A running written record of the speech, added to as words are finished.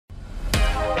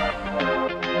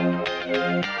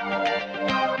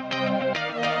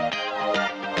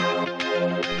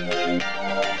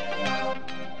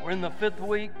in the 5th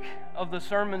week of the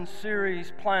sermon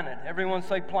series, Planted. Everyone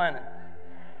say Planted.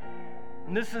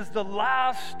 And this is the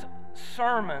last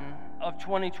sermon of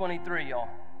 2023, y'all.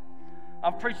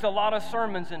 I've preached a lot of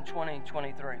sermons in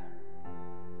 2023.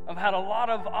 I've had a lot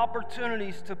of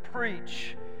opportunities to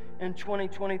preach in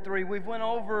 2023. We've went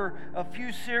over a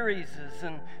few series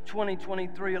in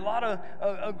 2023. A lot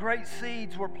of great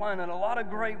seeds were planted, a lot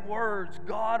of great words,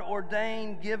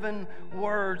 God-ordained, given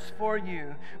words for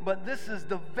you. But this is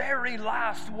the very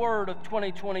last word of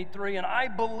 2023, and I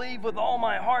believe with all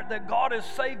my heart that God has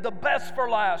saved the best for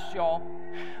last, y'all.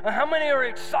 How many are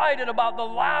excited about the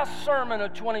last sermon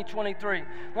of 2023?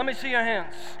 Let me see your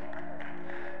hands.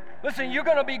 Listen, you're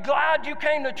going to be glad you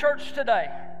came to church today.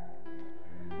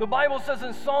 The Bible says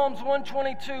in Psalms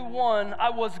 122:1, I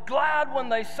was glad when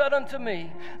they said unto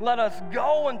me, let us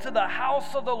go into the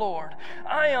house of the Lord.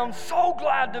 I am so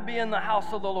glad to be in the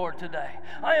house of the Lord today.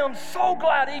 I am so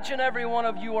glad each and every one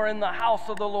of you are in the house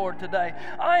of the Lord today.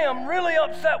 I am really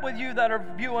upset with you that are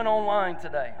viewing online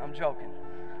today. I'm joking.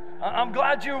 I'm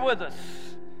glad you're with us.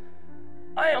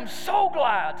 I am so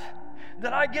glad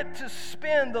that I get to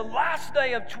spend the last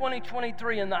day of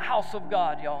 2023 in the house of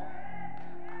God, y'all.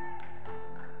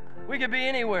 We could be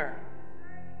anywhere,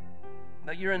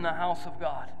 but you're in the house of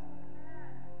God.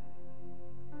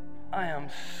 I am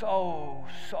so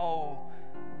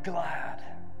glad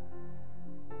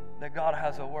that God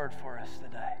has a word for us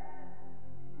today.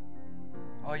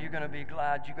 Oh, you're going to be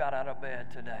glad you got out of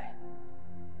bed today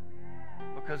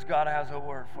because God has a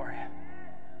word for you.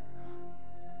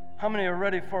 How many are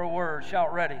ready for a word?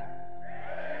 Shout ready.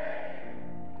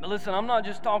 But listen, I'm not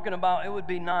just talking about it would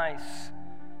be nice,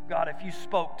 God, if you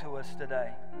spoke to us today.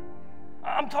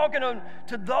 I'm talking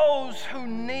to those who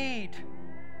need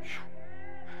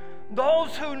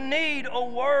a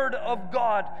word of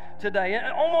God today.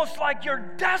 Almost like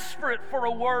you're desperate for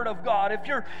a word of God. If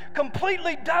you're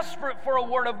completely desperate for a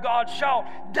word of God, shout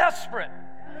desperate.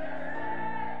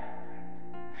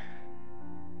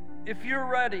 If you're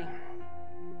ready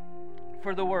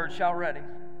for the word, shout ready.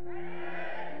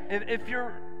 If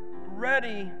you're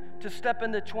ready to step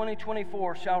into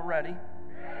 2024, shout ready.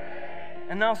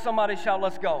 And now somebody shout,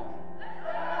 let's go.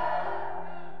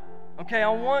 Okay, I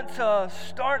want to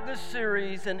start this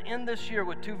series and end this year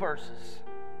with 2 verses.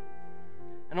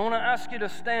 And I want to ask you to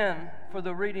stand for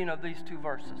the reading of these 2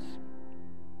 verses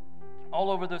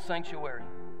all over the sanctuary.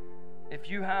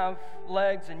 If you have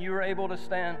legs and you are able to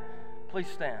stand, please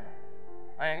stand.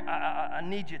 I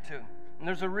need you to. And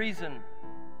there's a reason.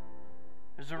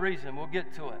 There's a reason. We'll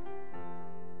get to it.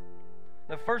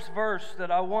 The first verse that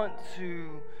I want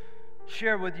to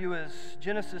share with you is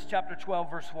Genesis chapter 12,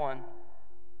 verse 1.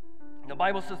 The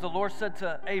Bible says, the Lord said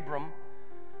to Abram,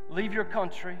 leave your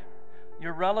country,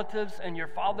 your relatives, and your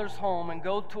father's home, and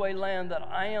go to a land that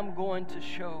I am going to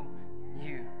show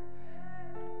you.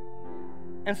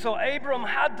 And so Abram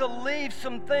had to leave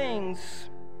some things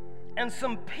and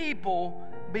some people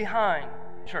behind,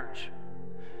 church.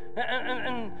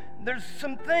 And there's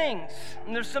some things,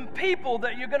 and there's some people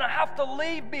that you're going to have to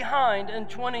leave behind in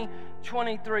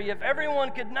 2023. If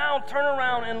everyone could now turn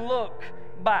around and look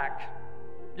back,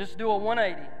 just do a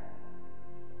 180.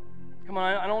 Come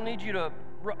on,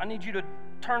 I need you to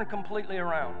turn completely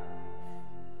around.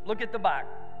 Look at the back.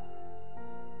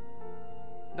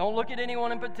 Don't look at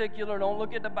anyone in particular. Don't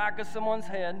look at the back of someone's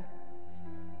head.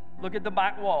 Look at the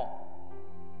back wall.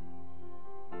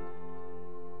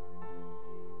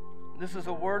 This is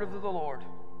a word of the Lord.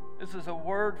 This is a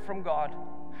word from God.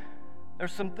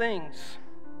 There's some things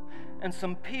and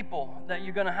some people that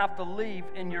you're going to have to leave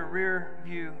in your rear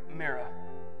view mirror.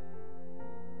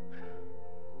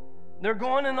 They're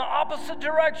going in the opposite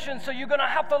direction, so you're going to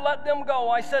have to let them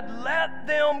go. I said, let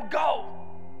them go.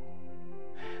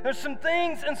 There's some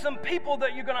things and some people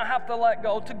that you're going to have to let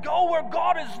go. To go where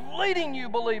God is leading you,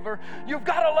 believer, you've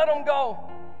got to let them go.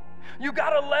 You've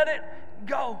got to let it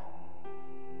go.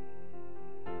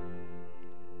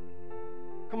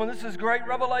 Come on, this is great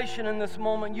revelation in this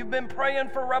moment. You've been praying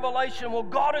for revelation. Well,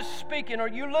 God is speaking. Are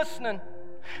you listening?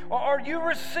 Or are you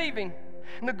receiving?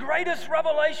 And the greatest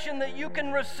revelation that you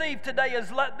can receive today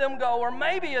is let them go. Or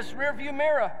maybe it's rearview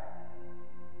mirror.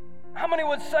 How many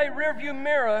would say rearview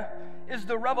mirror is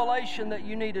the revelation that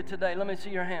you needed today? Let me see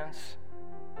your hands.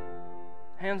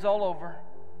 Hands all over.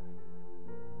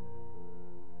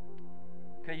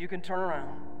 Okay, you can turn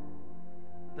around.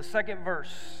 The second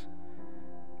verse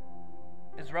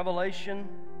is Revelation.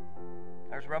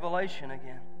 There's Revelation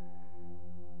again.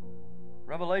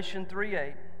 Revelation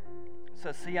 3:8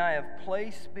 says, see, I have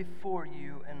placed before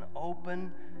you an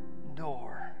open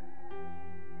door,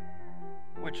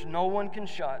 which no one can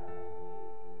shut.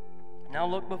 Now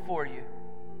look before you.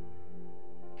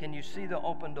 Can you see the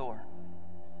open door?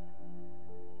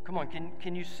 Come on,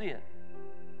 can you see it?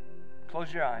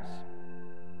 Close your eyes.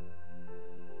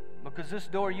 Because this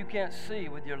door you can't see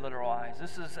with your literal eyes.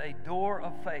 This is a door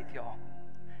of faith, y'all.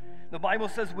 The Bible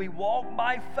says we walk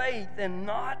by faith and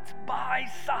not by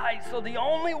sight. So the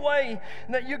only way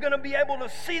that you're going to be able to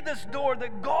see this door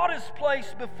that God has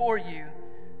placed before you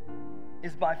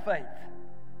is by faith,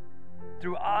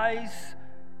 through eyes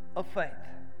of faith.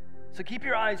 So keep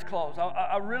your eyes closed.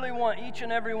 I really want each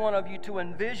and every one of you to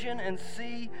envision and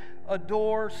see a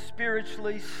door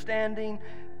spiritually standing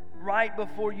right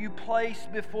before you,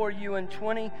 placed before you in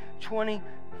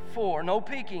 2024. No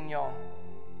peeking, y'all.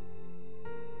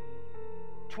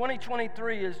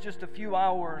 2023 is just a few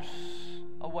hours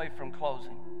away from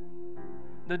closing.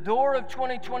 The door of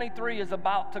 2023 is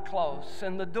about to close,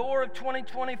 and the door of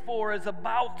 2024 is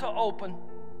about to open.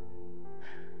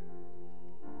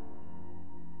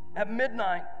 At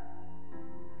midnight,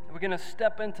 we're going to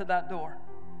step into that door.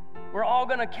 We're all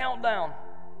going to count down.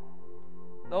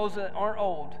 Those that aren't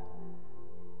old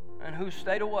and who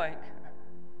stayed awake,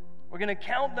 we're going to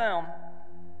count down,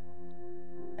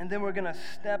 and then we're going to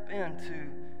step into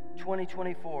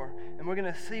 2024, and we're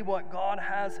going to see what God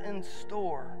has in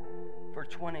store for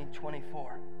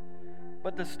 2024.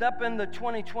 But to step into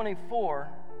 2024,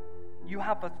 you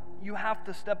have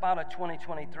to step out of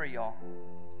 2023, y'all.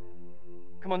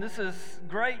 Come on, this is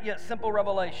great yet simple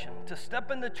revelation. To step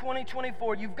into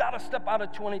 2024, you've got to step out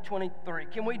of 2023.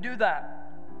 Can we do that?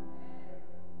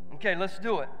 Okay, let's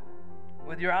do it.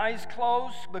 With your eyes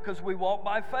closed, because we walk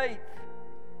by faith,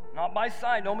 not by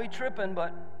sight. Don't be tripping,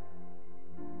 but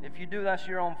if you do, that's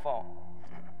your own fault.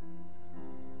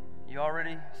 You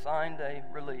already signed a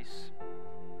release.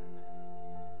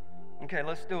 Okay,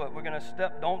 let's do it. We're going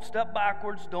to don't step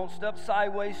backwards, don't step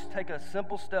sideways. Take a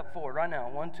simple step forward right now.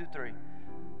 1, 2, 3.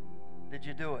 Did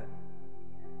you do it?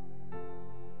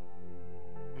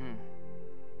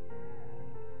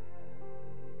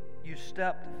 You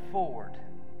stepped forward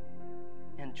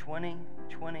in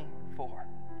 2024.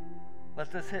 Let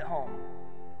this hit home.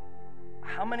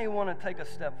 How many want to take a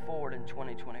step forward in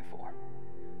 2024?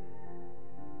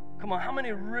 Come on, how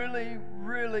many really,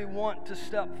 really want to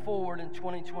step forward in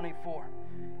 2024?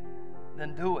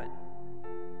 Then do it.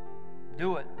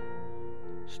 Do it.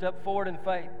 Step forward in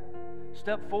faith.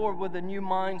 Step forward with a new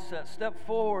mindset. Step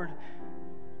forward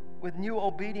with new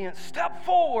obedience. Step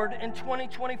forward in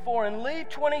 2024 and leave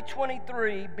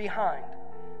 2023 behind.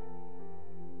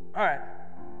 All right.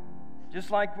 Just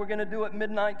like we're going to do at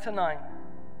midnight tonight,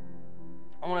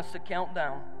 I want us to count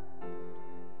down.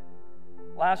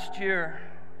 Last year,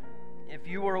 if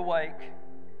you were awake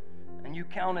and you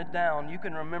counted down, you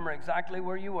can remember exactly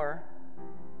where you were,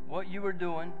 what you were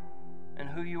doing, and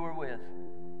who you were with.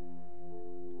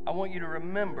 I want you to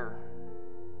remember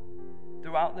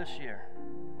throughout this year.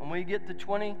 When we get to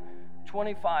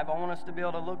 2025, I want us to be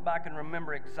able to look back and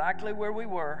remember exactly where we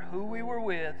were, who we were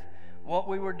with, what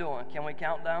we were doing. Can we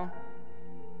count down?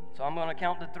 So I'm going to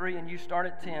count to 3, and you start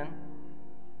at 10.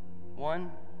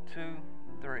 1, 2,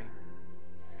 3.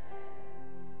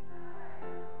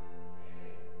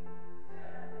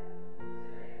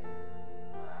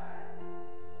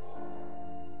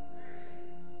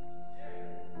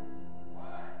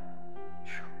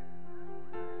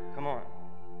 Come on.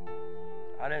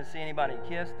 I didn't see anybody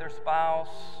kiss their spouse.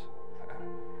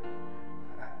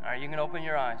 All right, you can open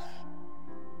your eyes.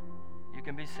 You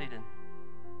can be seated.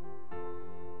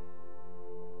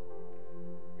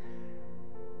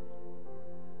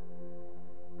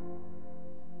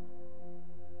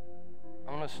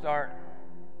 I'm going to start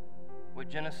with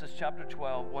Genesis chapter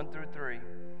 12, 1 through 3.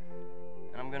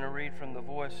 And I'm going to read from the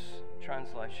Voice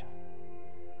translation.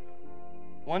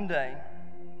 One day,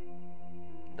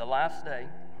 the last day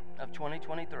of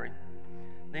 2023,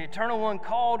 the Eternal One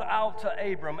called out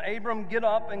to Abram, Abram, get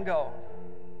up and go.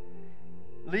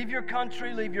 Leave your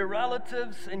country, leave your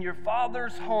relatives and your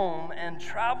father's home, and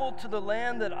travel to the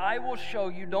land that I will show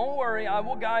you. Don't worry, I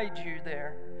will guide you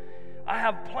there. I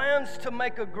have plans to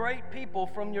make a great people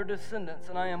from your descendants,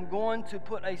 and I am going to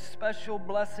put a special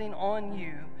blessing on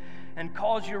you and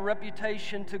cause your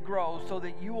reputation to grow so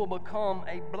that you will become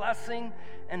a blessing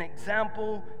and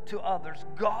example to others.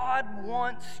 God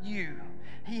wants you.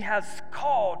 He has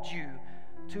called you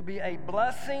to be a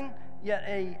blessing, yet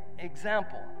an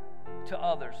example to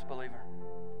others, believer.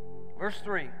 Verse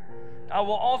 3, I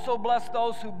will also bless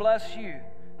those who bless you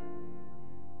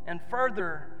and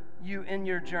further you in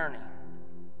your journey.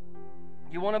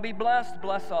 You want to be blessed?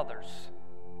 Bless others.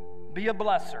 Be a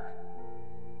blesser.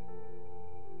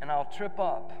 And I'll trip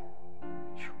up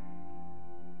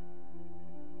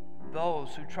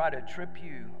those who try to trip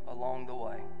you along the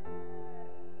way.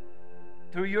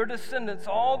 Through your descendants,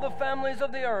 all the families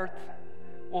of the earth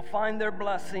will find their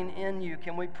blessing in you.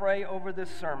 Can we pray over this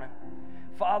sermon?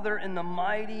 Father, in the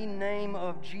mighty name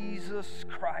of Jesus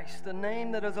Christ, the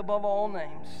name that is above all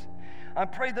names, I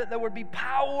pray that there would be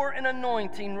power and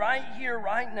anointing right here,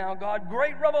 right now. God,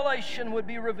 great revelation would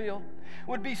be revealed,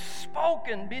 would be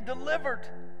spoken, be delivered.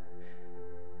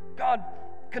 God,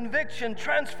 conviction,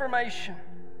 transformation.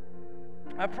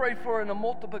 I pray for a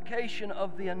multiplication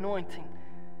of the anointing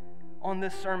on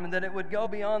this sermon, that it would go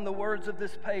beyond the words of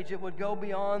this page. It would go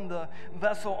beyond the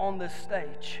vessel on this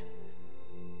stage.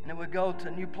 And it would go to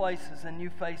new places and new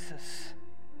faces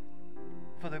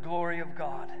for the glory of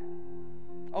God.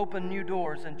 Open new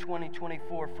doors in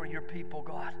 2024 for your people,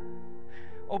 God.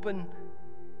 Open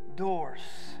doors.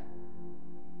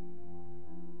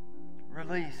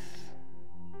 Release.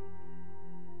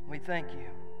 We thank you.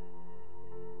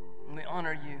 And we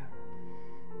honor you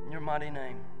in your mighty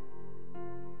name.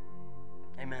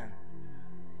 Amen.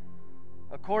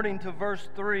 According to verse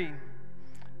 3,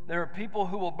 there are people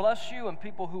who will bless you and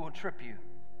people who will trip you.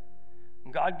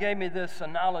 God gave me this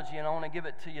analogy, and I want to give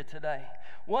it to you today.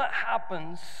 What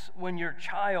happens when your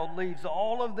child leaves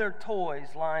all of their toys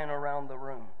lying around the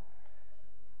room?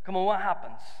 Come on, what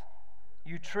happens?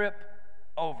 You trip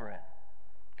over it.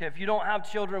 Okay, if you don't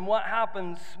have children, what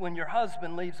happens when your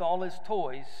husband leaves all his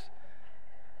toys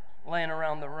laying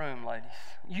around the room, ladies?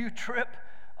 You trip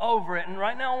over it. And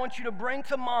right now I want you to bring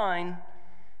to mind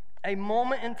a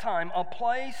moment in time, a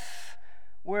place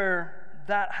where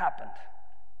that happened.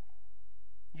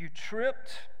 You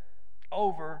tripped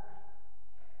over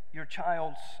your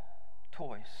child's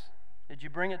toys. Did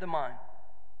you bring it to mind?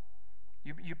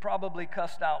 You probably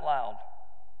cussed out loud.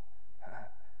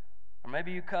 Or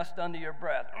maybe you cussed under your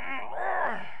breath.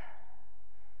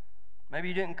 Maybe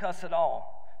you didn't cuss at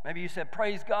all. Maybe you said,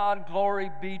 praise God, glory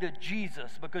be to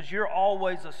Jesus, because you're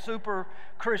always a super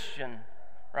Christian,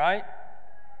 right?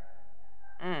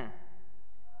 Okay,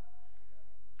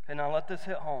 now let this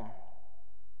hit home.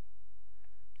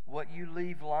 What you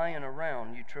leave lying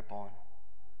around, you trip on.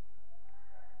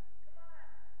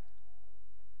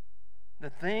 The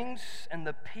things and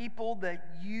the people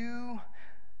that you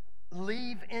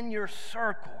leave in your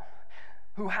circle,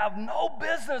 who have no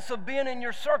business of being in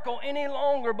your circle any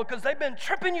longer because they've been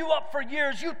tripping you up for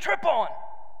years, you trip on.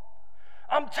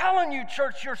 I'm telling you,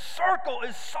 church, your circle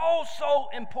is so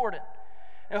important.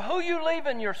 And who you leave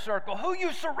in your circle, who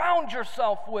you surround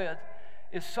yourself with,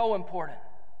 is so important.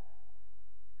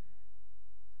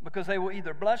 Because they will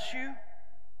either bless you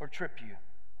or trip you.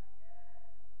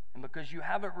 And because you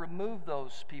haven't removed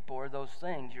those people or those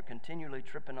things, you're continually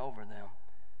tripping over them.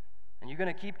 And you're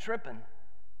going to keep tripping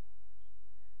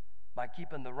by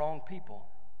keeping the wrong people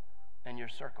in your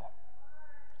circle.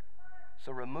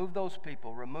 So remove those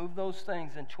people, remove those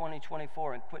things in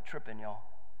 2024 and quit tripping, y'all.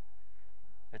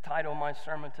 The title of my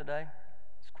sermon today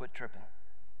is Quit Tripping.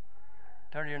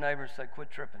 Turn to your neighbor and say,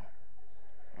 quit tripping.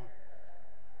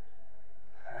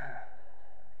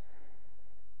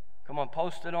 Come on,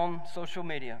 post it on social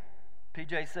media.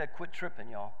 PJ said, quit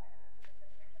tripping, y'all.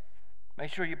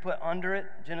 Make sure you put under it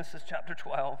Genesis chapter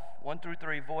 12, 1 through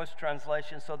 3, voice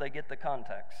translation, so they get the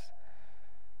context.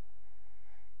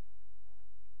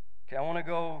 Okay, I want to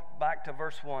go back to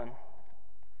verse 1.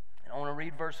 And I want to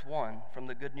read verse 1 from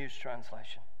the Good News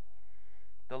Translation.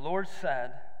 The Lord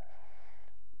said,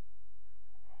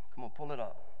 come on, pull it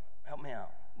up. Help me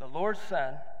out. The Lord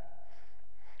said,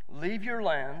 leave your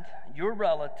land, your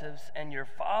relatives, and your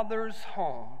father's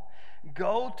home.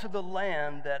 Go to the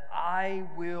land that I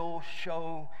will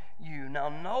show you. Now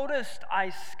notice I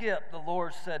skipped the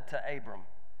Lord said to Abram,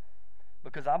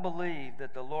 because I believe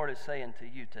that the Lord is saying to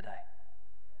you today.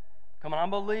 Come on, I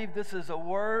believe this is a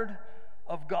word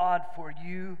of God for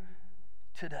you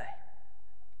today.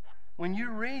 When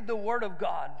you read the word of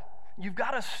God, you've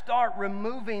got to start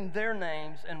removing their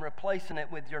names and replacing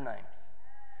it with your name.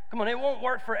 Come on, it won't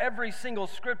work for every single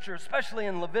scripture, especially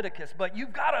in Leviticus, but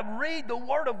you've got to read the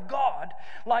Word of God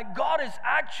like God is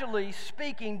actually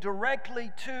speaking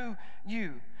directly to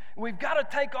you. We've got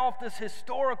to take off this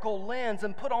historical lens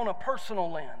and put on a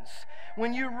personal lens.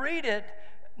 When you read it,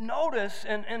 notice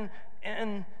and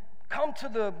come to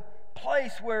the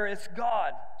place where it's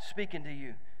God speaking to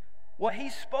you. What He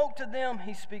spoke to them,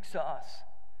 He speaks to us.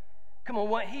 Come on,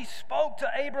 what He spoke to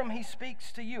Abram, He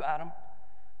speaks to you, Adam,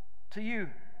 to you,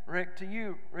 Rick, to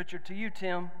you, Richard, to you,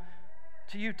 Tim,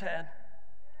 to you, Ted,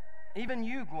 even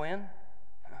you, Gwen.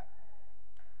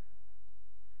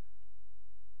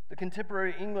 The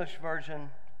Contemporary English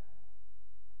Version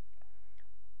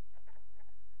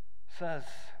says,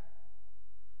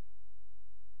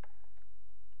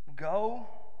 go,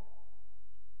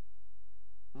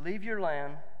 leave your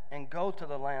land and go to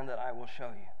the land that I will show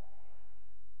you.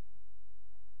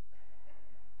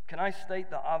 Can I state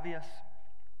the obvious?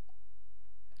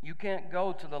 You can't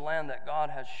go to the land that God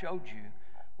has showed you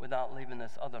without leaving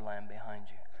this other land behind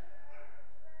you.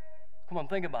 Come on,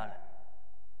 think about it.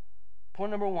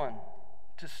 Point number one,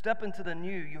 to step into the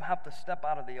new, you have to step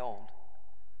out of the old.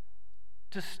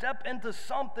 To step into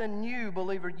something new,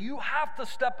 believer, you have to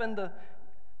step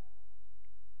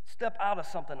out of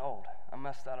something old. I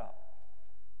messed that up.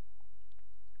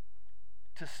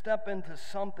 To step into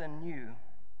something new,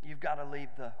 you've got to leave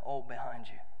the old behind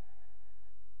you.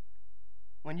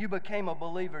 When you became a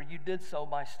believer, you did so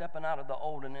by stepping out of the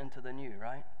old and into the new,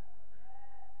 right?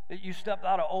 You stepped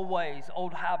out of old ways,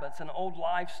 old habits, an old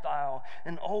lifestyle,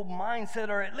 an old mindset,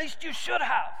 or at least you should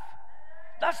have.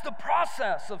 That's the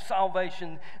process of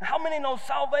salvation. How many know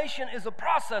salvation is a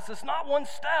process? It's not one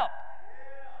step.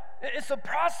 It's a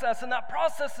process, and that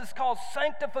process is called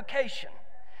sanctification.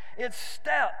 It's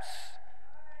steps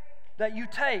that you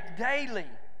take daily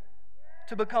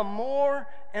to become more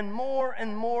and more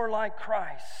and more like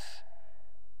Christ.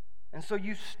 And so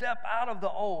you step out of the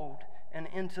old and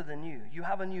into the new. You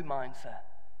have a new mindset.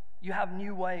 You have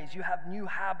new ways. You have new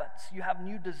habits. You have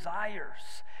new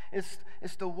desires.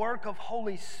 It's the work of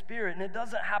Holy Spirit, and it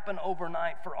doesn't happen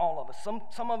overnight for all of us.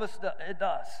 Some of us, it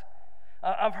does.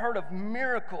 I've heard of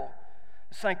miracle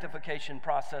sanctification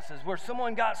processes where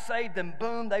someone got saved and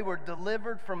boom, they were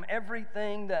delivered from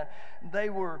everything that they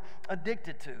were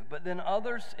addicted to. But then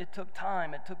others, it took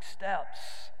time, it took steps.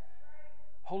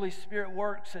 Holy Spirit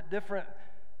works at different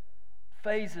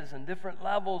phases and different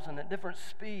levels and at different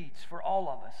speeds for all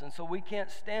of us. And so we can't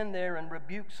stand there and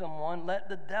rebuke someone.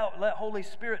 Let Holy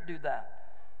Spirit do that.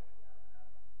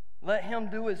 Let Him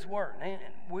do His work.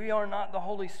 We are not the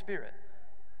Holy Spirit.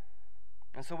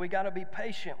 And so we got to be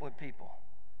patient with people.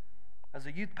 As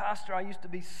a youth pastor, I used to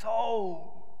be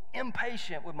so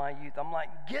impatient with my youth. I'm like,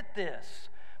 get this.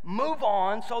 Move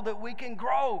on so that we can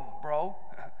grow, bro.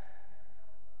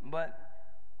 But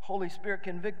Holy Spirit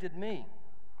convicted me.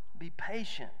 Be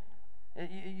patient.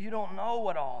 You don't know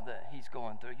what all that he's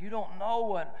going through. You don't know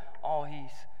what all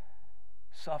he's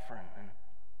suffering and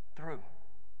through.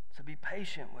 So be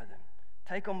patient with him.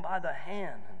 Take him by the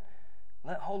hand and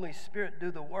let Holy Spirit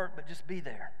do the work, but just be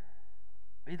there.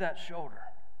 Be that shoulder.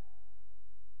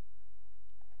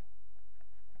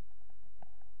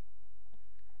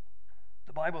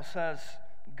 The Bible says,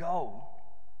 go,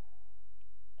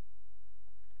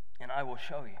 and I will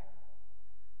show you.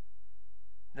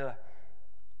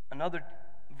 Another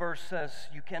verse says,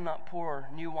 you cannot pour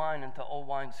new wine into old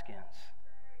wineskins.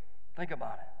 Think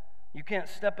about it. You can't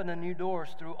step into new doors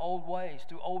through old ways,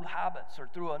 through old habits, or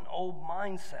through an old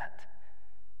mindset.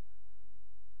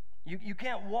 You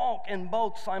can't walk in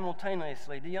both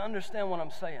simultaneously. Do you understand what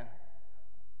I'm saying?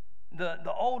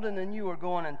 The old and the new are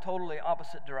going in totally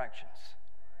opposite directions.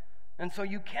 And so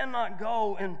you cannot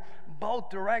go in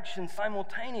both directions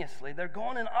simultaneously. They're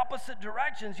going in opposite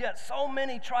directions, yet so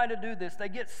many try to do this. They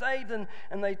get saved and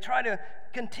they try to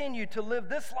continue to live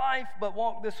this life but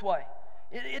walk this way.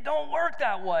 It don't work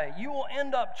that way. You will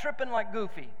end up tripping like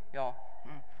Goofy, y'all.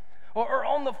 Or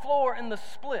on the floor in the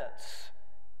splits.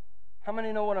 How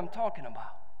many know what I'm talking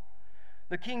about?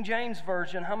 The King James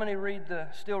Version, how many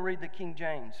still read the King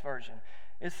James Version?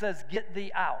 It says, get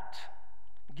thee out.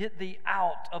 Get thee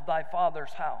out of thy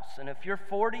father's house. And if you're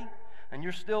 40 and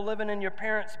you're still living in your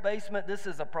parents' basement, this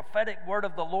is a prophetic word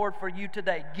of the Lord for you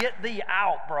today. Get thee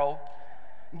out, bro.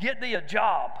 Get thee a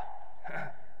job.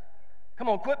 Come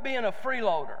on, quit being a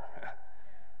freeloader.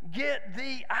 Get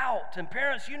thee out. And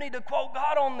parents, you need to quote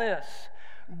God on this.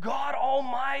 God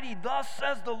Almighty, thus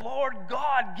says the Lord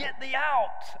God, get thee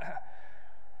out.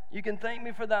 You can thank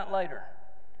me for that later.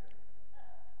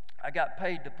 I got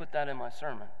paid to put that in my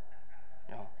sermon.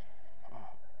 You know.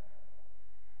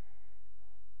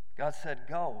 God said,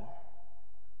 go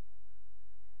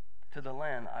to the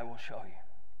land I will show you.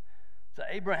 So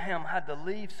Abraham had to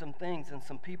leave some things and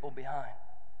some people behind.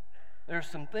 There's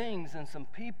some things and some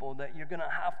people that you're going to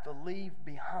have to leave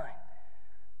behind.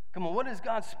 Come on, what is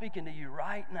God speaking to you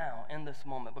right now in this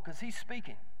moment? Because He's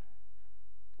speaking.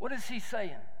 What is He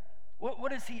saying?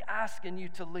 What is He asking you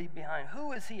to leave behind?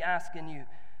 Who is He asking you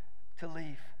to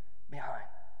leave behind?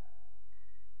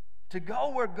 To go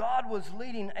where God was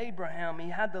leading Abraham, he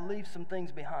had to leave some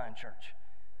things behind, church.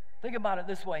 Think about it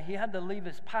this way. He had to leave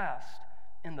his past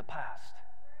in the past.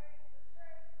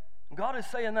 God is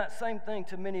saying that same thing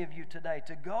to many of you today.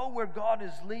 To go where God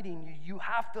is leading you, you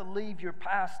have to leave your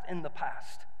past in the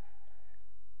past.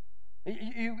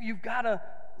 You've got to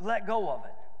let go of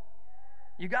it.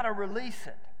 You've got to release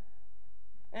it.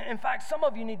 In fact, some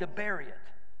of you need to bury it.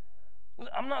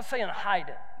 I'm not saying hide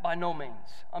it, by no means.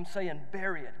 I'm saying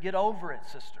bury it. Get over it,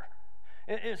 sister.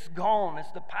 It's gone.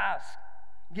 It's the past.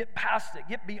 Get past it.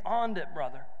 Get beyond it,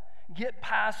 brother. Get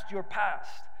past your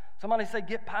past. Somebody say,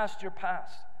 get past your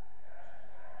past.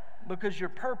 Because your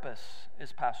purpose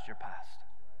is past your past.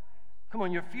 Come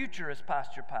on, your future is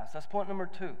past your past. That's point number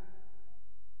 2.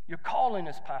 Your calling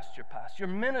is past your past. Your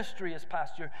ministry is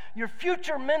past your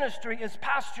future ministry is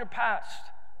past your past.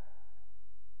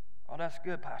 Oh, that's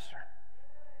good, Pastor.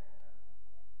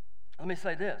 Let me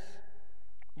say this.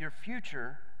 Your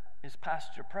future is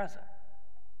past your present.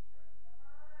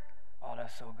 Oh,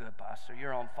 that's so good, Pastor.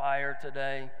 You're on fire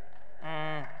today.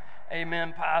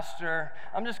 Amen, Pastor.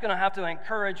 I'm just going to have to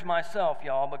encourage myself,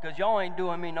 y'all, because y'all ain't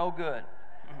doing me no good.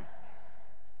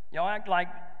 Y'all act like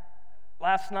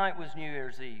last night was New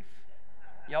Year's Eve.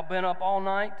 Y'all been up all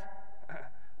night?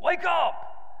 Wake up!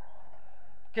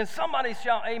 Can somebody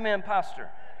shout, amen, Pastor?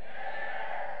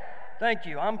 Thank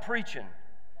you. I'm preaching.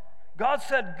 God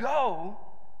said, go,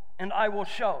 and I will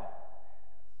show.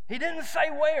 He didn't say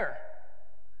where.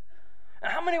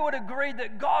 And how many would agree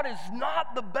that God is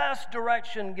not the best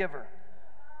direction giver?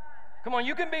 Come on,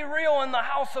 you can be real in the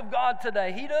house of God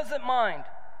today. He doesn't mind.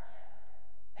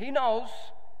 He knows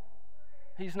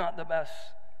he's not the best.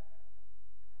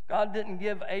 God didn't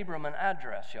give Abram an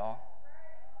address, y'all.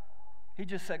 He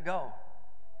just said, go.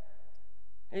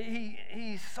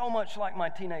 He's so much like my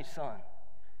teenage son.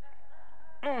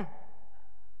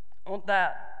 Want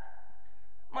that.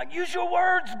 I'm like, use your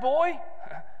words, boy.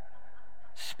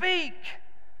 Speak.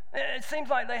 It seems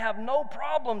like they have no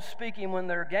problem speaking when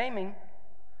they're gaming,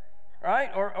 right?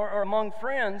 Or among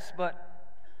friends, but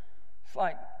it's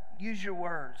like, use your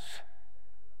words.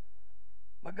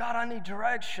 But God, I need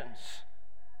directions.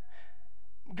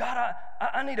 God,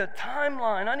 I need a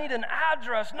timeline. I need an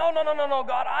address. No,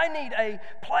 God, I need a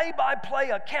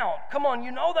play-by-play account. Come on,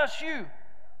 you know that's you.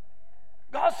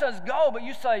 God says go, but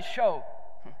you say show.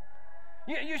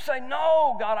 You say,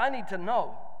 no, God, I need to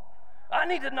know. I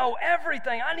need to know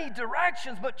everything. I need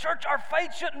directions. But church, our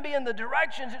faith shouldn't be in the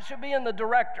directions. It should be in the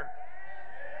director.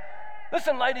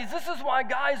 Listen, ladies, this is why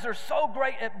guys are so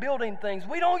great at building things.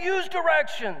 We don't use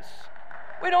directions.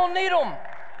 We don't need them.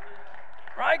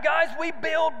 Right, guys? We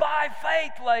build by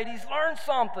faith, ladies. Learn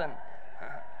something.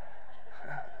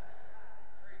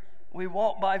 We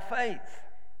walk by faith.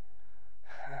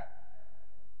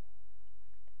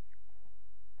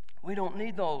 We don't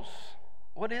need those.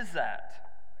 What is that?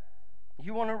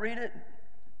 You want to read it?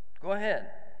 Go ahead.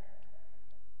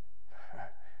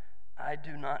 I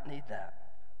do not need that.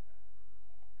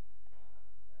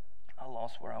 I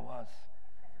lost where I was.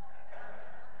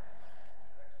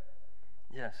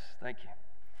 Yes, thank you.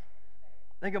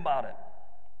 Think about it.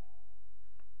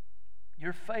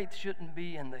 Your faith shouldn't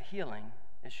be in the healing.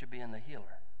 It should be in the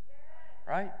healer.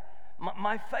 Right?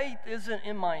 My faith isn't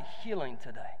in my healing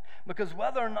today. Because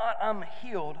whether or not I'm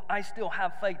healed, I still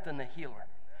have faith in the healer.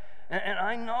 And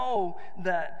I know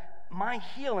that my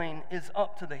healing is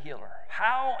up to the healer.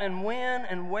 How and when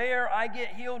and where I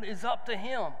get healed is up to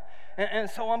him. And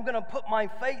so I'm going to put my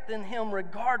faith in him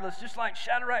regardless, just like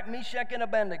Shadrach, Meshach, and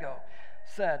Abednego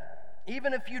said,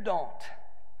 even if you don't,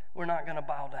 we're not going to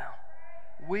bow down.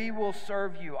 We will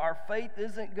serve you. Our faith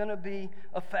isn't going to be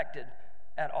affected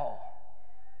at all.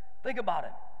 Think about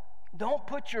it. Don't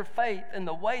put your faith in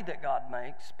the way that God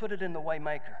makes. Put it in the way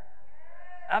maker.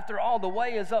 After all, the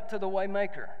way is up to the way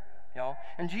maker. You know?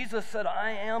 And Jesus said,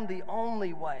 I am the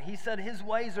only way. He said his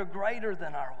ways are greater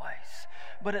than our ways.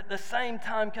 But at the same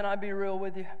time, can I be real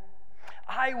with you?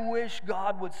 I wish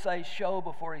God would say show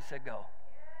before he said go.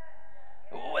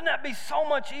 Wouldn't that be so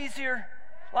much easier?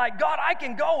 Like, God, I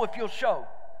can go if you'll show.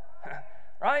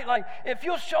 Right? Like, if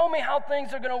you'll show me how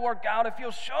things are going to work out, if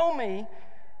you'll show me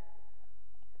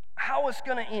how it's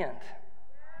going to end.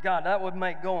 God, that would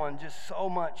make going just so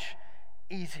much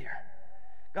easier.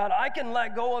 God, I can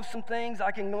let go of some things.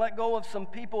 I can let go of some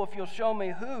people if you'll show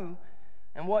me who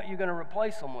and what you're going to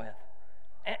replace them with.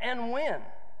 And when.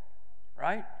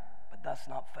 Right? But that's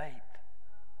not faith.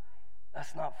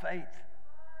 That's not faith.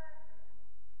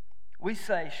 We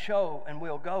say show and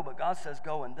we'll go, but God says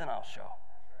go and then I'll show.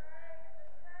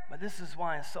 But this is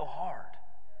why it's so hard.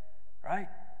 Right?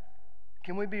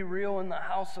 Can we be real in the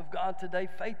house of God today?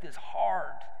 Faith is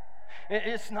hard.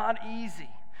 It's not easy.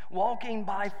 Walking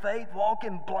by faith,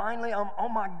 walking blindly, oh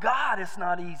my God, it's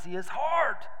not easy. It's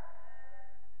hard.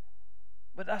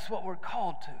 But that's what we're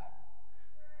called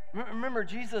to. Remember,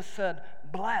 Jesus said,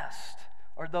 blessed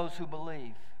are those who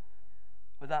believe,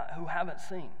 who haven't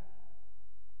seen.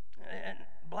 And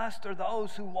blessed are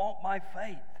those who walk by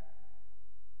faith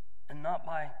and not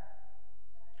by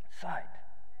sight.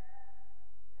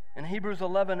 In Hebrews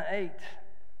 11:8,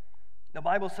 the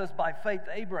Bible says, by faith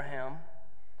Abraham,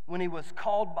 when he was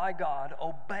called by God,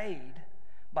 obeyed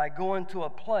by going to a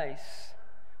place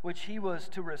which he was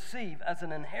to receive as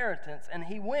an inheritance, and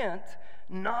he went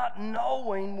not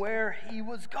knowing where he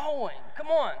was going. Come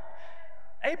on.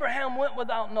 Abraham went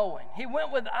without knowing. He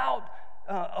went without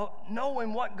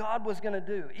knowing what God was going to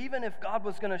do, even if God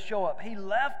was going to show up. He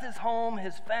left his home,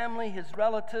 his family, his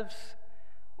relatives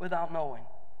without knowing.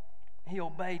 He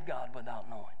obeyed God without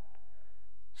knowing.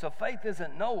 So faith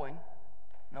isn't knowing,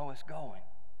 no, it's going.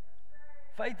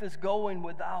 Faith is going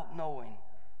without knowing,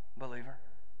 believer.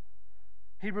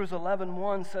 Hebrews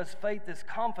 11:1 says faith is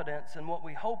confidence in what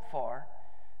we hope for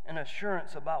and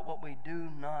assurance about what we do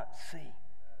not see.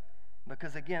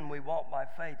 Because again, we walk by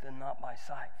faith and not by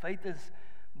sight. Faith is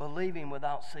believing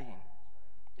without seeing.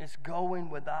 It's going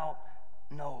without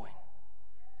knowing.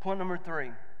 Point number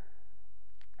 3.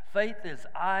 Faith is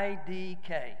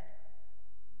IDK.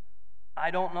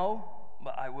 I don't know,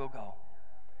 but I will go.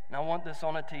 Now I want this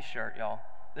on a t-shirt, y'all.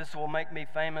 This will make me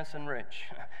famous and rich.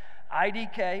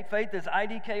 IDK, faith is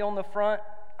IDK on the front.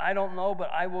 I don't know, but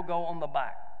I will go on the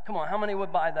back. Come on, how many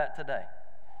would buy that today?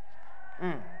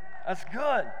 That's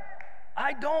good.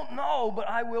 I don't know, but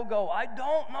I will go. I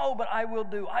don't know, but I will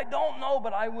do. I don't know,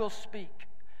 but I will speak.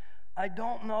 I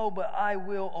don't know, but I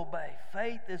will obey.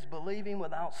 Faith is believing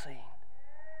without seeing.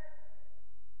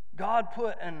 God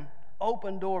put an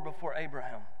open door before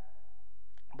Abraham,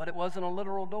 but it wasn't a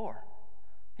literal door.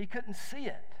 He couldn't see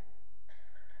it.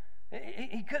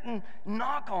 He couldn't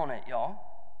knock on it, y'all.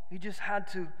 He just had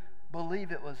to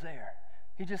believe it was there.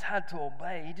 He just had to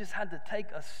obey. He just had to take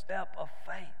a step of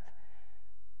faith.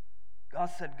 God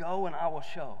said, go and I will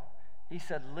show. He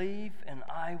said, leave and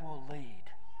I will lead.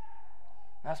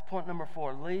 That's point number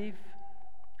 4. Leave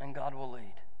and God will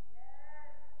lead.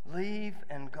 Leave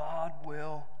and God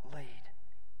will lead.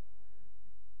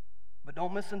 But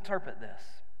don't misinterpret this.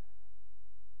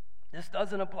 This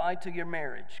doesn't apply to your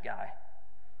marriage, guy,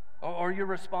 or your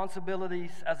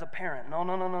responsibilities as a parent.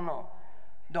 No.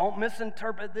 Don't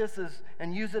misinterpret this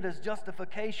and use it as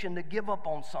justification to give up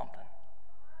on something.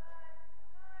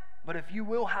 But if you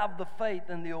will have the faith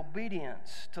and the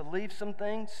obedience to leave some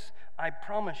things, I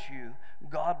promise you,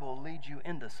 God will lead you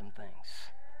into some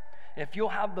things. If you'll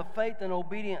have the faith and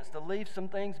obedience to leave some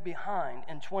things behind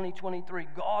in 2023,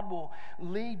 God will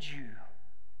lead you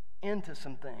into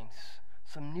some things,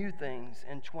 some new things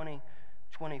in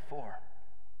 2024.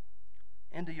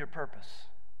 Into your purpose.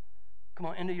 Come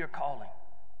on, into your calling.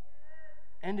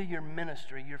 Into your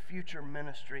ministry, your future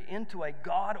ministry, into a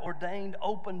God-ordained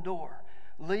open door.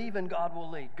 Leave and God will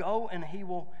lead. Go and He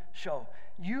will show.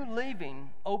 You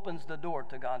leaving opens the door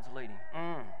to God's leading.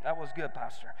 That was good,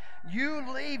 Pastor. You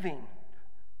leaving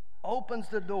opens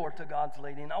the door to God's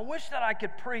leading. I wish that I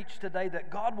could preach today that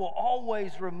God will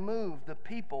always remove the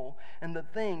people and the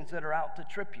things that are out to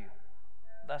trip you.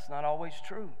 That's not always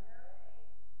true.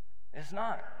 It's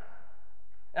not.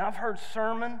 And I've heard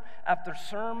sermon after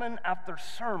sermon after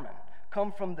sermon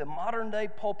come from the modern day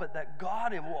pulpit that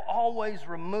God will always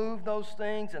remove those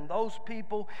things and those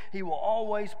people. He will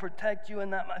always protect you in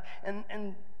that.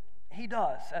 And He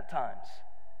does at times,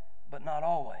 but not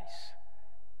always.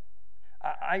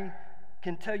 I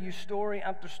can tell you story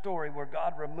after story where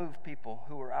God removed people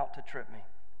who were out to trip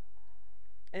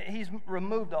me. He's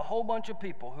removed a whole bunch of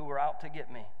people who were out to get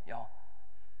me, y'all.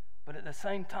 But at the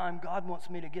same time, God wants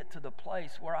me to get to the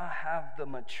place where I have the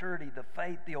maturity, the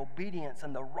faith, the obedience,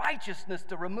 and the righteousness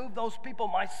to remove those people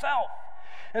myself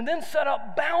and then set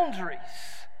up boundaries.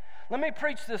 Let me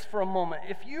preach this for a moment.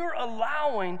 If you're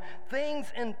allowing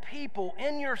things and people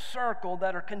in your circle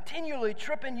that are continually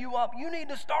tripping you up, you need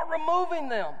to start removing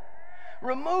them.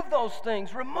 Remove those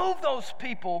things. Remove those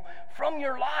people from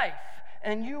your life,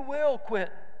 and you will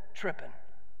quit tripping.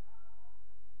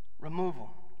 Remove them.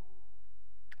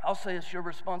 I'll say it's your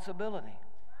responsibility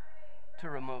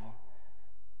to remove them.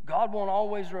 God won't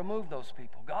always remove those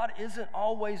people. God isn't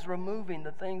always removing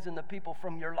the things and the people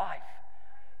from your life.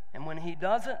 And when He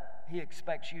doesn't, He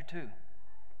expects you to.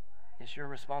 It's your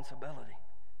responsibility.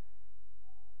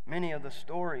 Many of the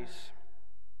stories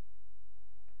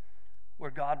where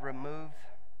God removed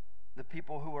the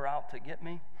people who were out to get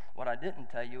me, what I didn't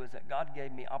tell you is that God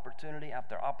gave me opportunity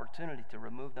after opportunity to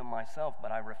remove them myself,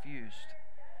 but I refused.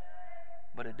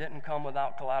 But it didn't come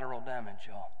without collateral damage,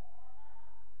 y'all.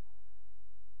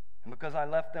 And because I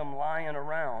left them lying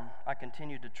around, I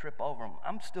continued to trip over them.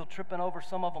 I'm still tripping over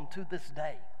some of them to this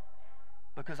day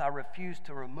because I refused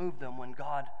to remove them when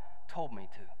God told me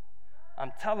to.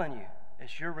 I'm telling you,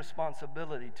 it's your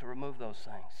responsibility to remove those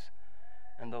things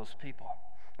and those people.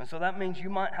 And so that means you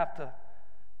might have to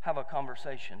have a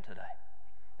conversation today.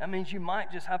 That means you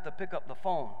might just have to pick up the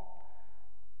phone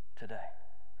today,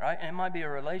 right? And it might be a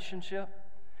relationship.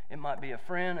 It might be a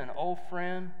friend, an old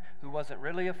friend who wasn't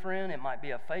really a friend. It might be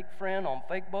a fake friend on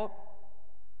Facebook.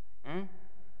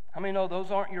 How many know those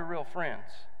aren't your real friends?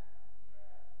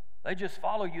 They just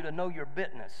follow you to know your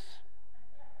business.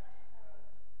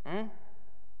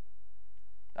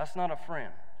 That's not a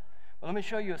friend. But let me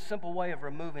show you a simple way of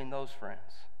removing those friends.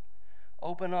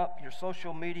 Open up your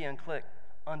social media and click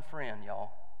unfriend,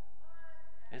 y'all.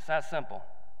 It's that simple.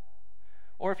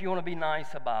 Or if you want to be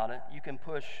nice about it, you can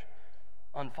push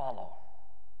unfollow.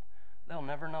 They'll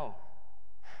never know.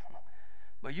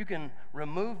 But you can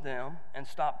remove them and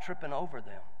stop tripping over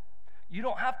them. You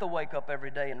don't have to wake up every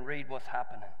day and read what's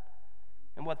happening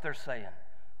and what they're saying.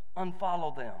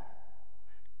 Unfollow them,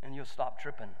 and you'll stop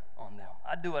tripping on them.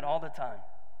 I do it all the time,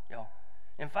 y'all.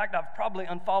 In fact, I've probably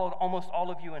unfollowed almost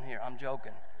all of you in here. I'm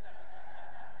joking.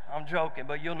 I'm joking,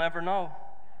 but you'll never know.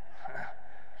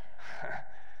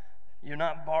 You're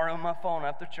not borrowing my phone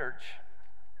after church.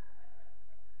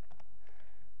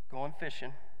 Going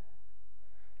fishing.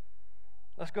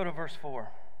 Let's go to verse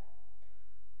 4.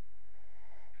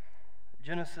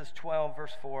 Genesis 12,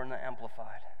 verse 4 in the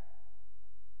Amplified.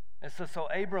 It says, so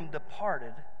Abram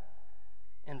departed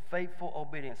in faithful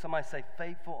obedience. Somebody say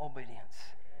faithful obedience.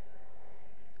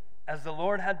 As the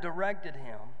Lord had directed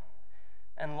him,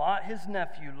 and Lot his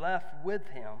nephew left with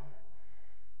him.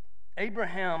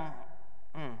 Abraham,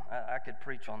 I could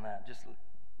preach on that. Just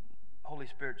Holy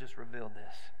Spirit just revealed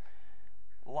this.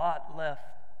 Lot left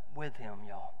with him,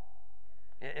 y'all.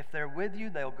 If they're with you,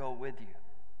 they'll go with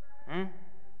you.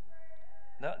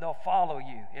 They'll follow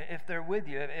you. If they're with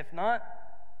you. If not,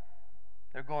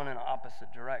 they're going in an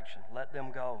opposite direction. Let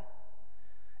them go.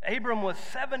 Abram was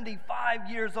 75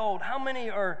 years old. How many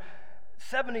are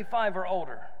 75 or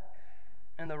older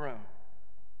in the room?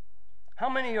 How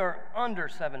many are under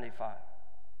 75?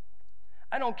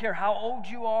 I don't care how old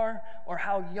you are or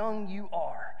how young you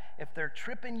are. If they're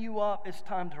tripping you up, it's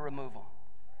time to remove them.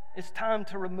 It's time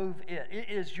to remove it. It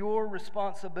is your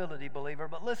responsibility, believer.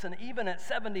 But listen, even at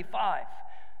 75,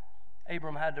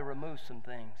 Abram had to remove some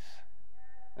things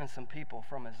and some people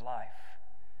from his life.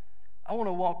 I want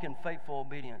to walk in faithful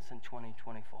obedience in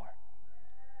 2024.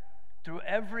 Through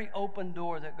every open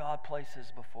door that God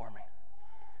places before me.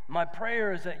 My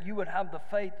prayer is that you would have the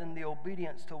faith and the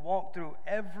obedience to walk through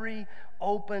every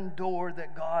open door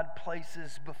that God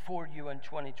places before you in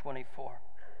 2024.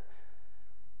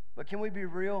 But can we be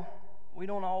real? We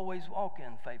don't always walk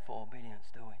in faithful obedience,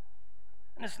 do we?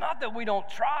 And it's not that we don't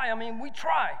try. I mean, we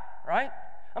try, right?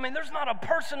 I mean, there's not a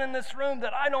person in this room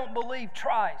that I don't believe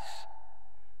tries.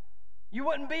 You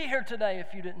wouldn't be here today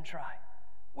if you didn't try.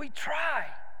 We try,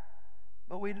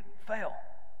 but we fail.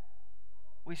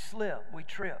 We slip, we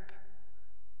trip.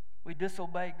 We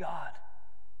disobey God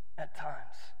at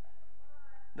times.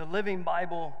 The Living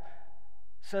Bible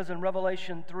says in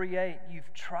Revelation 3:8,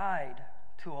 you've tried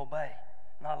to obey.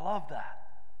 And I love that.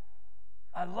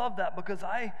 I love that because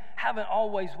I haven't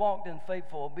always walked in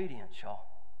faithful obedience, y'all.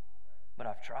 But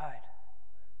I've tried.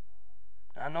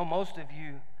 And I know most of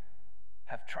you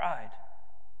have tried.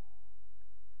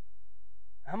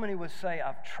 How many would say,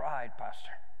 I've tried,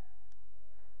 Pastor?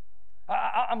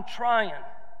 I'm trying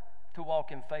to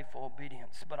walk in faithful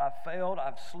obedience, but I've failed,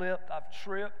 I've slipped, I've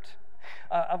tripped,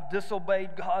 I've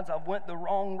disobeyed God, I've went the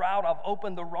wrong route, I've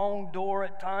opened the wrong door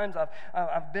at times,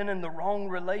 I've been in the wrong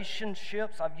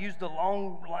relationships, I've used the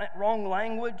wrong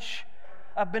language,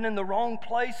 I've been in the wrong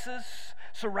places,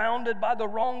 surrounded by the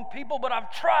wrong people, but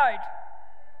I've tried.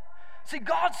 See,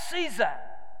 God sees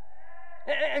that,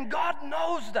 and God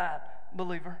knows that,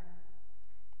 believer.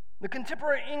 The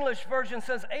Contemporary English Version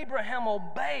says Abraham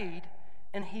obeyed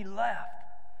and he left.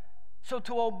 So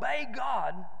to obey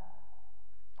God,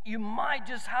 you might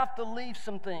just have to leave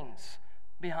some things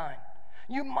behind.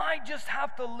 You might just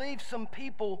have to leave some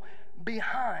people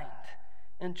behind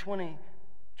in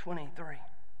 2023.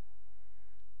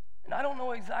 And I don't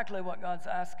know exactly what God's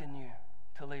asking you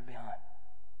to leave behind.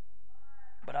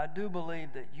 But I do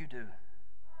believe that you do.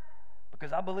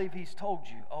 Because I believe He's told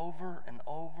you over and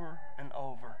over and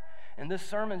over. And this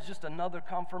sermon's just another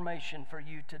confirmation for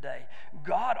you today.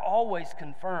 God always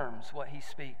confirms what He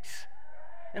speaks.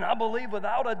 And I believe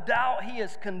without a doubt He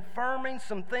is confirming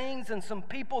some things and some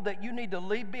people that you need to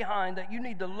leave behind, that you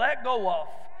need to let go of,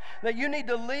 that you need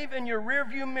to leave in your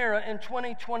rearview mirror in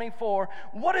 2024.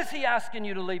 What is He asking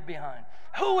you to leave behind?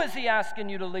 Who is He asking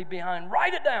you to leave behind?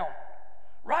 Write it down.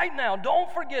 Right now.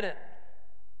 Don't forget it.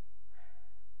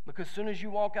 Because as soon as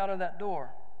you walk out of that door,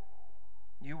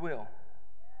 you will.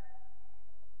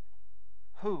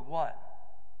 Who? What?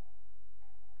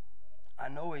 I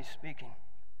know He's speaking.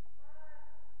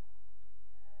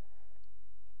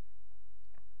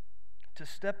 to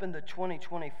step into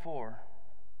 2024,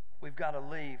 we've got to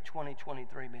leave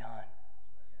 2023 behind.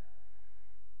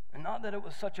 And not that it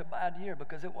was such a bad year,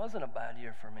 because it wasn't a bad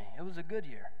year for me. It was a good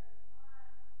year.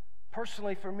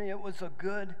 Personally, for me, it was a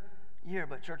good year.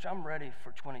 But church, I'm ready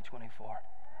for 2024.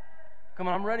 Come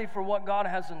on, I'm ready for what God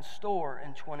has in store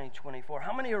in 2024.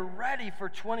 How many are ready for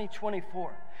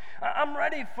 2024? I'm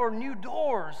ready for new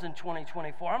doors in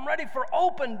 2024. I'm ready for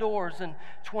open doors in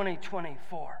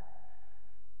 2024.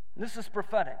 This is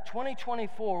prophetic.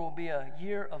 2024 will be a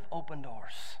year of open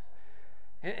doors.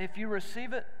 If you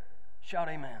receive it, shout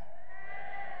amen.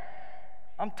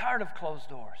 I'm tired of closed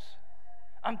doors.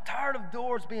 I'm tired of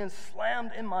doors being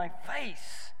slammed in my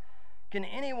face. Can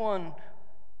anyone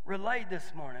relate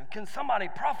this morning? Can somebody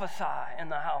prophesy in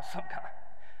the house sometime?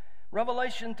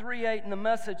 Revelation 3:8 in the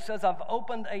Message says, I've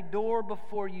opened a door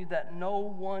before you that no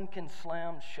one can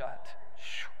slam shut.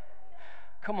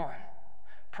 Come on.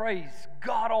 Praise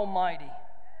God Almighty.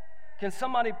 Can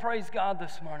somebody praise God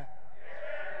this morning?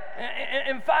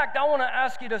 In fact, I want to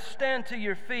ask you to stand to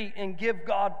your feet and give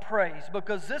God praise,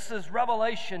 because this is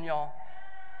revelation, y'all.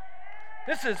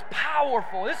 This is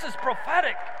powerful. This is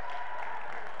prophetic.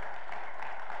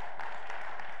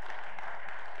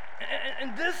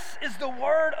 And this is the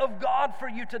word of God for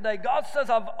you today. God says,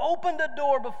 I've opened a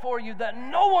door before you that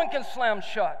no one can slam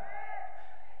shut.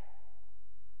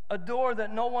 A door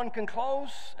that no one can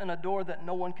close, and a door that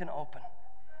no one can open.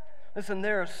 Listen,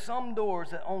 there are some doors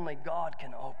that only God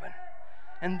can open.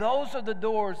 And those are the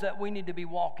doors that we need to be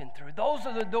walking through. Those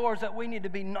are the doors that we need to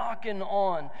be knocking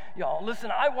on, y'all.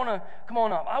 Listen, I want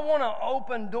to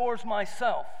open doors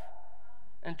myself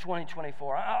in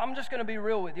 2024. I'm just going to be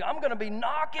real with you. I'm going to be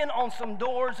knocking on some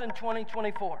doors in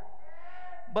 2024.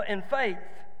 But in faith,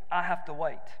 I have to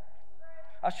wait.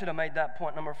 I should have made that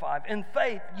point number 5. In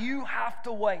faith, you have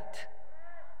to wait.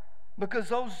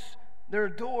 Because there are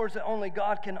doors that only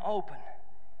God can open.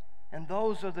 And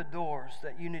those are the doors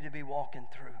that you need to be walking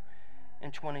through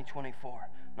in 2024.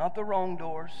 Not the wrong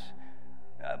doors.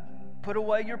 Put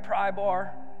away your pry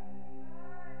bar.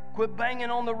 Quit banging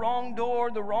on the wrong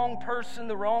door, the wrong person,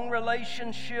 the wrong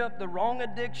relationship, the wrong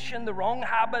addiction, the wrong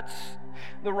habits,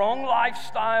 the wrong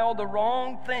lifestyle, the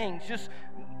wrong things. Just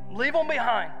leave them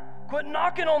behind. Quit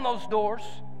knocking on those doors.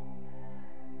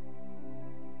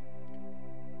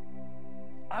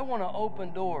 I want to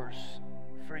open doors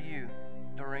for you,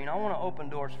 Doreen. I want to open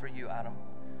doors for you, Adam.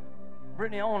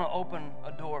 Brittany, I want to open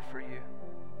a door for you.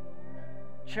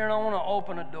 Sharon, I want to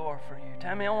open a door for you.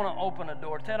 Tammy, I want to open a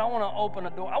door. Ted, I want to open a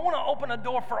door. I want to open a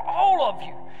door for all of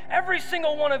you. Every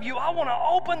single one of you, I want to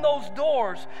open those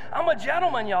doors. I'm a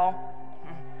gentleman, y'all.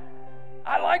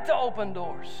 I like to open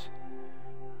doors.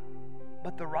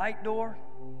 But the right door,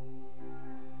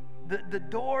 the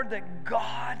door that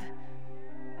God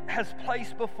has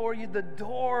placed before you, the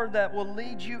door that will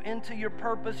lead you into your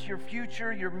purpose, your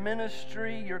future, your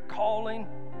ministry, your calling,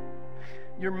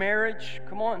 your marriage.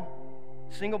 Come on.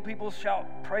 Single people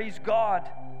shout, praise God.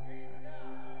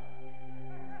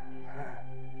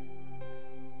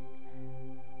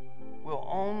 Will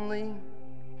only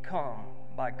come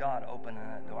by God opening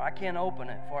that door. I can't open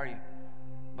it for you,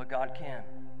 but God can.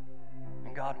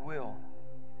 And God will.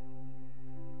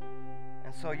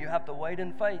 And so you have to wait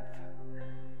in faith.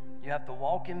 You have to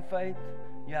walk in faith.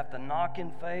 You have to knock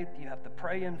in faith. You have to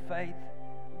pray in faith.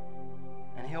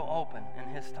 And He'll open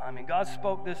in His timing. God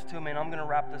spoke this to me, and I'm going to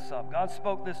wrap this up. God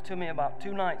spoke this to me about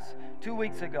 2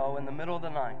 weeks ago in the middle of the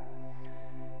night.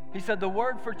 He said, the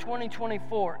word for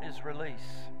 2024 is release.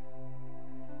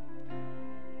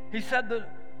 He said that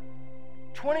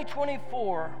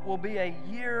 2024 will be a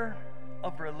year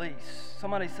of release.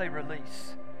 Somebody say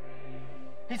release.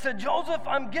 He said, Joseph,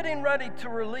 I'm getting ready to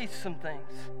release some things.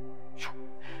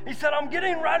 He said, I'm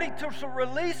getting ready to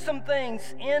release some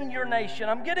things in your nation.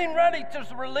 I'm getting ready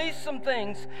to release some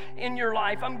things in your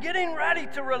life. I'm getting ready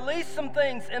to release some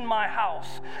things in my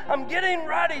house. I'm getting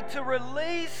ready to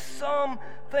release some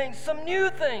things, some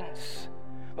new things.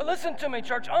 But listen to me,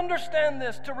 church. Understand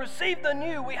this. To receive the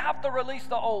new, we have to release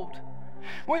the old.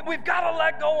 We've got to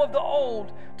let go of the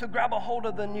old to grab a hold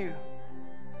of the new.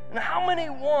 And how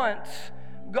many want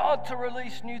God to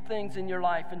release new things in your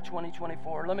life in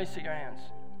 2024? Let me see your hands.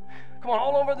 Come on,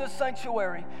 all over this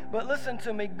sanctuary. But listen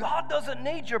to me. God doesn't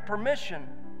need your permission,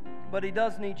 but He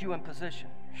does need you in position.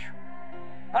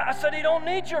 I said He don't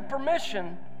need your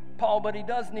permission, Paul, but He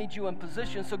does need you in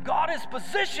position. So God is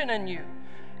positioning you.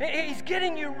 He's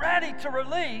getting you ready to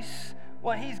release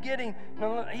what He's getting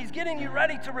you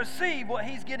ready to receive what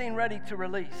He's getting ready to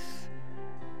release.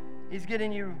 He's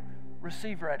getting you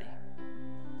receive ready.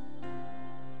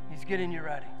 He's getting you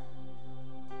ready.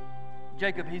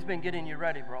 Jacob, He's been getting you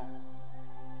ready, bro.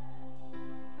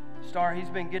 Star, He's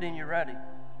been getting you ready.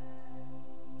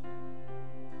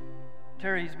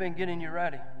 Terry, He's been getting you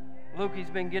ready. Luke, He's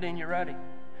been getting you ready.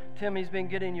 Tim, He's been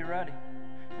getting you ready.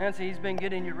 Nancy, He's been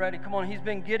getting you ready. Come on, He's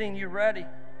been getting you ready.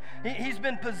 He's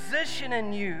been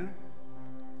positioning you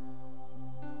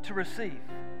to receive.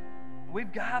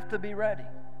 We've got to be ready.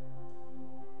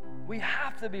 We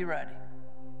have to be ready.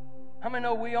 How many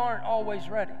know we aren't always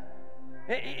ready?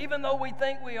 Even though we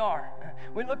think we are.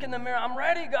 We look in the mirror, I'm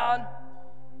ready, God.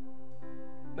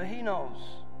 But He knows.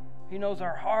 He knows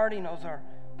our heart. He knows our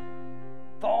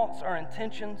thoughts, our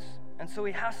intentions. And so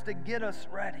He has to get us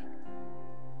ready.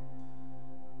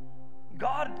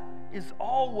 God is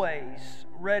always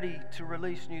ready to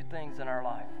release new things in our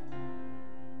life.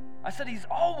 I said He's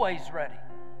always ready.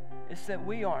 It's that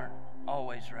we aren't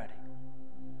always ready.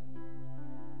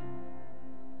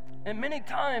 And many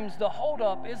times the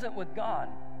holdup isn't with God,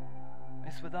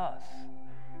 it's with us.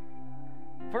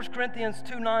 1 Corinthians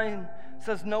 2:9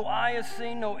 says, no eye has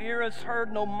seen, no ear has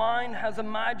heard, no mind has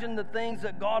imagined the things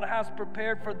that God has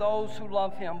prepared for those who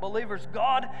love Him. Believers,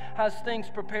 God has things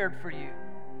prepared for you.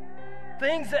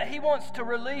 Things that He wants to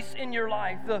release in your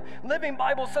life. The Living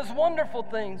Bible says wonderful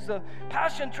things. The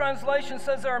Passion Translation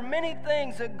says there are many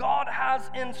things that God has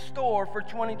in store for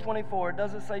 2024. It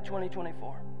doesn't say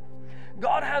 2024.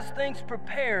 God has things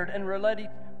prepared and ready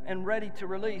to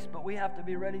release, but we have to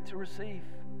be ready to receive.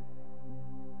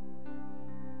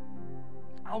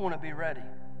 I want to be ready.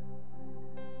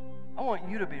 I want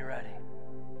you to be ready.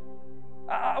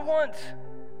 I want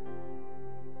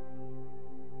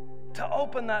to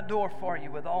open that door for you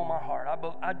with all my heart.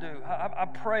 I do. I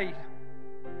pray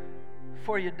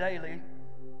for you daily,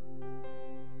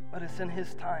 but it's in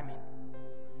His timing.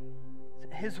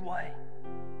 It's His way.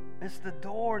 It's the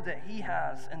door that He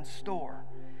has in store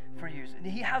for you.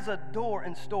 He has a door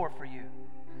in store for you.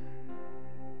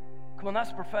 Come on,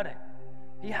 that's prophetic.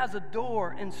 He has a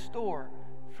door in store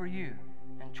for you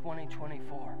in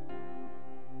 2024.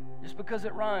 Just because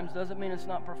it rhymes doesn't mean it's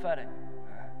not prophetic.